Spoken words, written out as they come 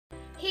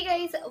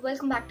guys,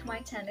 welcome back to my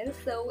channel.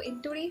 So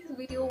in today's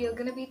video we're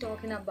gonna be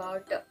talking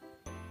about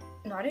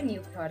not a new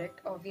product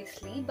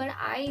obviously, but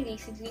I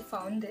recently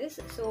found this.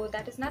 So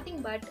that is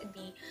nothing but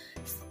the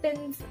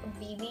Spinz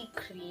BB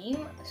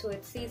cream. So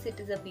it says it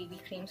is a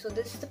BB cream. So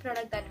this is the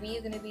product that we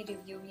are going to be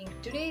reviewing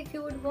today. If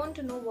you would want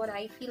to know what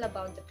I feel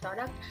about the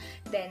product,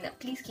 then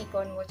please keep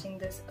on watching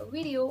this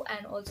video.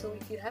 And also,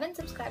 if you haven't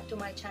subscribed to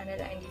my channel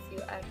and if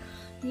you are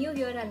new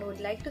here and would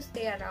like to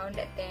stay around,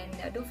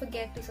 then don't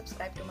forget to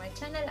subscribe to my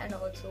channel and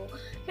also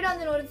hit on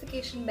the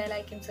notification bell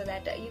icon so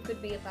that you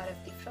could be a part of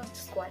the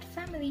Frost Squad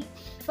family.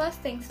 First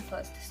things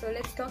first, so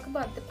let's talk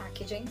about the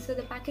packaging. So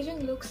the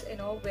packaging looks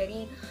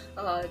very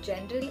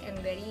general and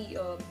very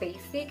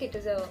basic. It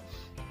is a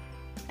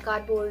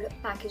cardboard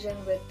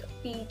packaging with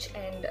peach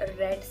and a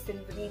red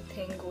silvery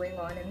thing going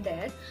on in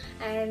there,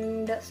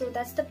 and so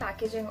that's the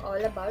packaging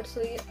all about.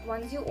 So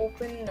once you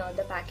open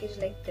the package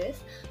like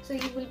this, so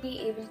you will be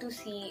able to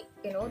see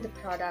the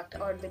product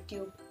or the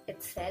tube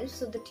itself.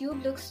 So the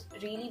tube looks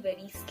really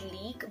very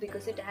sleek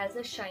because it has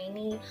a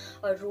shiny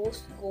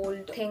rose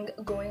gold thing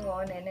going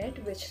on in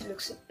it, which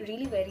looks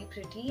really very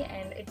pretty,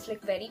 and it's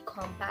like very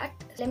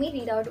compact. Let me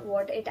read out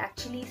what it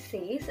actually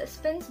says.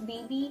 Spinz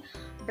BB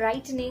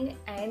brightening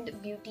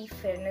and beauty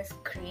fairness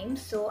cream.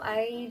 So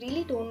I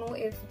really don't know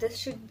if this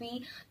should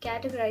be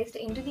categorized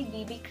into the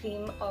BB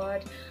cream or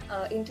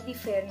into the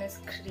fairness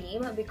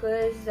cream,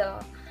 because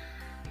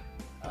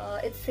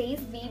it says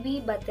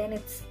BB but then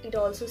it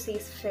also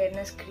says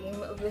fairness cream,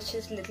 which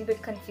is a little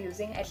bit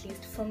confusing, at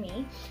least for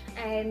me.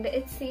 And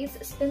it says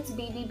Spinz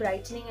BB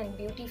brightening and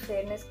beauty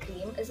fairness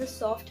cream is a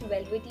soft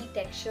velvety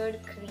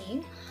textured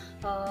cream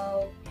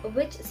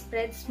which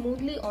spreads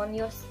smoothly on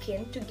your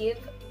skin to give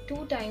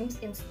 2 times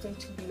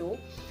instant glow.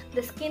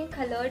 The skin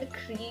colored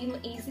cream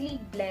easily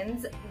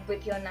blends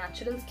with your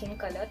natural skin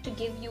color to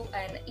give you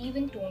an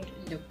even toned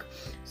look.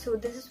 So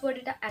this is what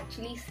it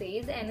actually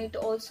says, and it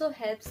also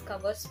helps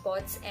cover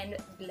spots and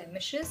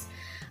blemishes.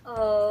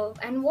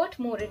 And what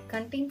more, it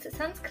contains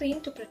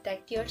sunscreen to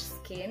protect your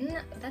skin.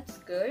 That's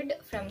good,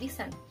 from the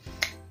sun.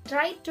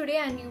 Try it today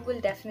and you will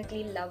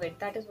definitely love it.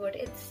 That is what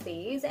it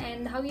says.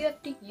 And how you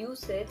have to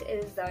use it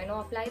is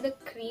apply the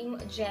cream,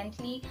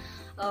 gently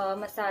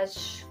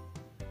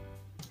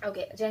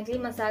gently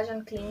massage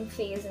on clean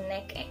face and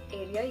neck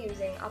area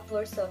using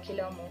upward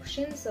circular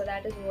motion. So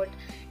that is what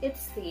it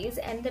says.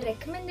 And the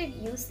recommended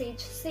usage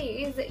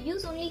says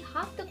use only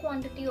half the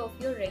quantity of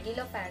your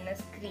regular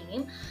fairness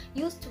cream.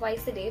 Use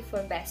twice a day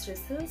for best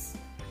results.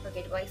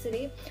 Okay, twice a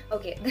day.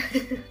 Okay,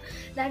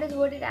 that is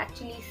what it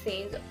actually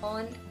says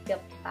on the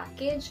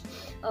package.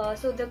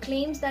 So the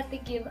claims that they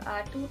give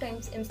are 2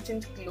 times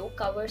instant glow,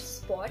 covers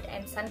spot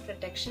and sun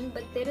protection,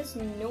 but there is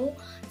no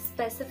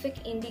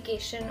specific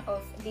indication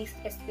of this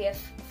SPF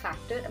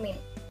factor.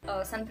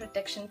 Sun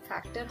protection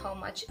factor, how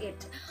much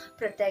it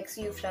protects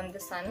you from the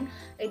sun.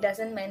 It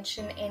doesn't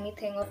mention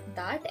anything of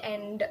that.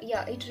 And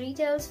yeah, it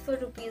retails for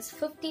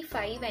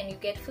 ₹55 and you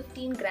get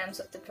 15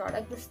 grams of the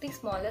product. This is the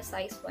smaller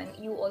size one.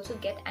 You also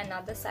get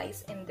another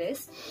size in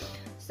this.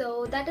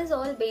 So that is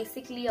all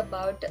basically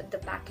about the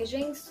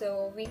packaging.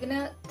 So we're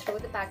gonna throw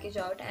the package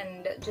out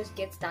and just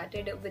get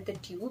started with the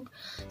tube.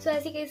 So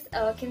as you guys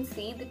can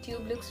see, the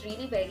tube looks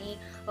really very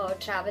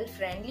travel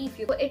friendly.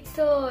 It's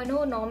a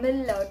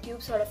normal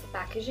tube sort of a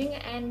packaging.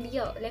 And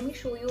yeah, let me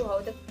show you how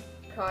the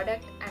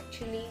product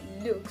actually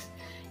looks.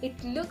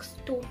 It looks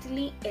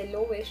totally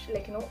yellowish,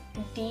 like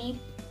deep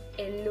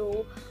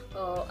yellow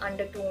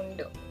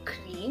undertoned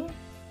cream.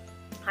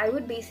 I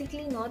would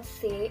basically not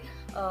say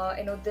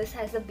this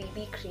has a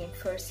BB cream.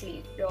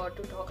 Firstly,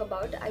 to talk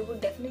about, I would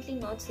definitely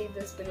not say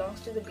this belongs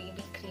to the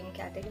BB cream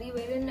category,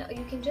 wherein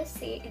you can just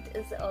say it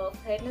is a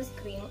fairness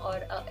cream or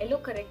a yellow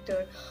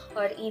corrector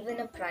or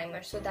even a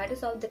primer. So that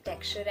is how the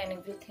texture and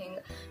everything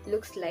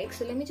looks like.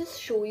 So let me just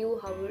show you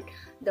how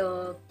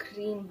the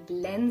cream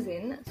blends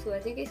in. So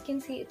as you guys can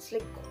see, it's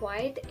like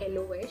quite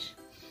yellowish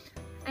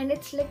and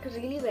it's like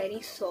really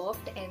very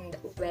soft and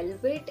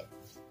velvet.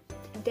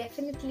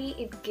 Definitely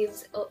it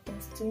gives an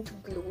instant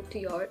glow to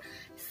your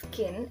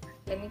skin.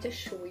 Let me just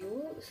show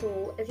you.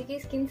 So as you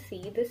guys can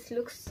see, this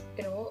looks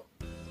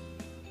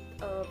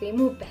way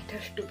more better,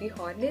 to be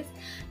honest.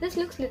 This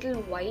looks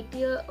little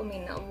whitier,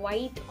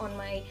 white on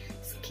my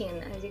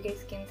skin. As you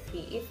guys can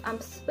see, if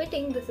I'm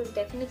sweating, this is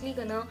definitely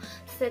gonna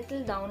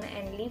settle down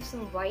and leave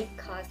some white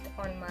cast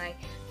on my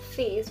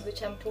face,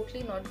 which I'm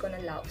totally not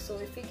gonna love. So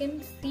if you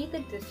can see the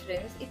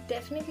difference, it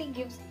definitely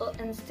gives an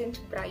instant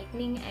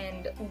brightening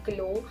and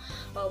glow,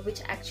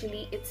 which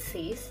actually it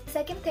says.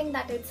 Second thing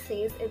that it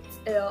says,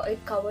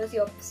 it covers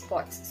your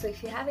spots. So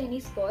if you have any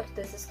spots,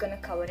 this is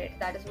gonna cover it.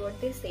 That is what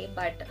they say,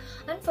 but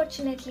unfortunately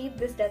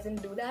this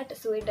doesn't do that.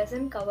 So it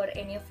doesn't cover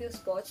any of your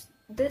spots.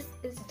 This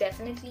is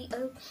definitely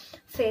a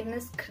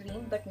fairness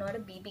cream, but not a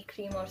BB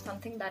cream or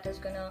something that is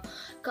gonna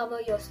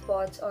cover your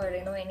spots or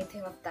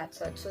anything of that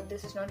sort. So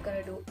this is not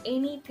gonna do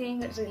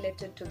anything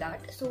related to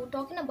that. So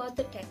talking about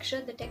the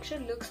texture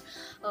looks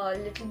a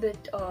little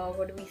bit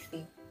what do we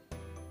say,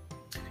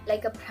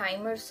 like a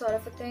primer sort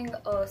of a thing,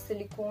 a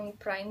silicone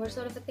primer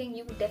sort of a thing,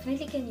 you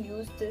definitely can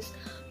use this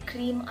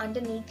cream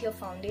underneath your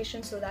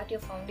foundation so that your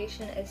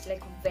foundation is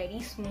like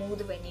very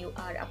smooth when you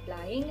are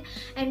applying.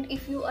 And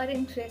if you are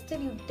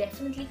interested, you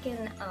definitely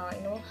can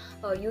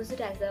use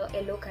it as a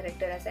yellow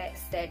corrector. As I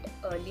said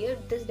earlier,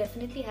 this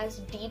definitely has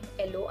deep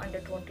yellow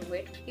undertone to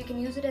it. You can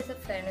use it as a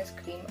fairness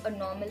cream. A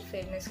normal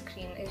fairness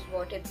cream is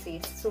what it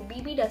says. So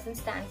BB doesn't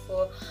stand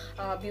for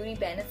beauty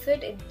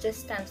benefit, it just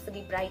stands for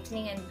the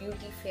brightening and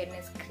beauty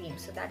fairness cream.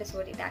 So that is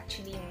what it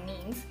actually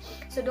means,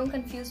 so don't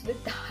confuse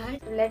with that.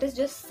 Let us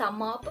just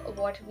sum up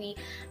what we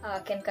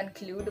can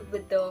conclude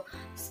with the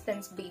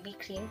Spinz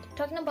BB cream.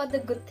 Talking about the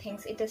good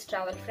things, it is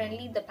travel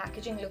friendly, the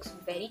packaging looks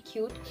very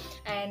cute,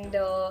 and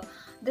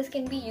this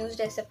can be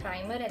used as a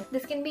primer, and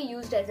this can be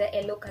used as a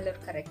yellow color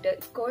corrector.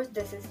 Of course,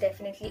 this is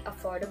definitely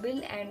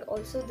affordable, and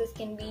also this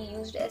can be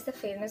used as a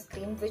fairness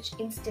cream which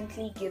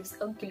instantly gives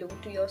a glow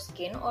to your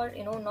skin, or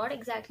not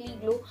exactly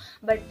glow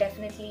but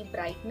definitely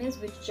brightness,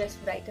 which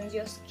just brightens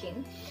your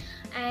skin.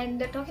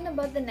 And talking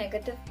about the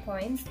negative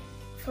points,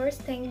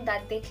 first thing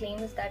that they claim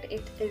is that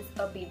it is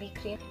a BB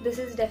cream. This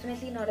is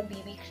definitely not a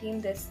BB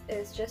cream, this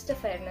is just a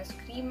fairness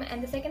cream.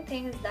 And the second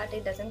thing is that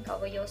it doesn't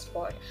cover your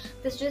spot.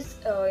 This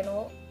just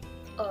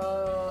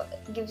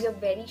gives you a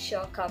very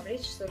sure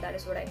coverage, so that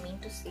is what I mean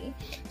to say.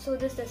 So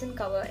this doesn't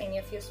cover any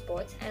of your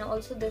spots, and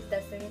also this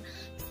doesn't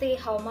say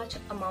how much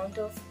amount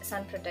of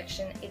sun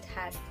protection it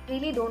has.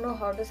 Really don't know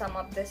how to sum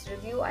up this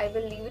review. I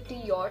will leave it to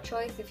your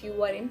choice. If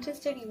you are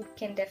interested, you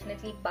can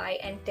definitely buy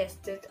and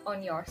test it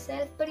on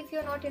yourself, but if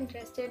you're not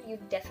interested, you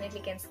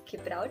definitely can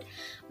skip it out.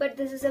 But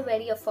this is a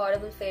very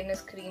affordable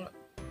fairness cream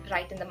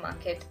right in the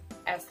market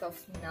as of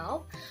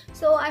now.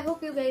 So I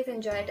hope you guys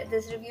enjoyed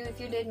this review. If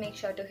you did, make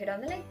sure to hit on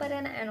the like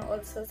button and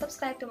also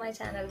subscribe to my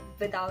channel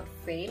without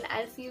fail.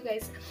 I'll see you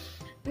guys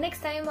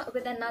next time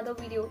with another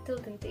video. Till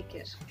then, take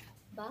care.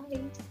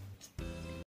 Bye.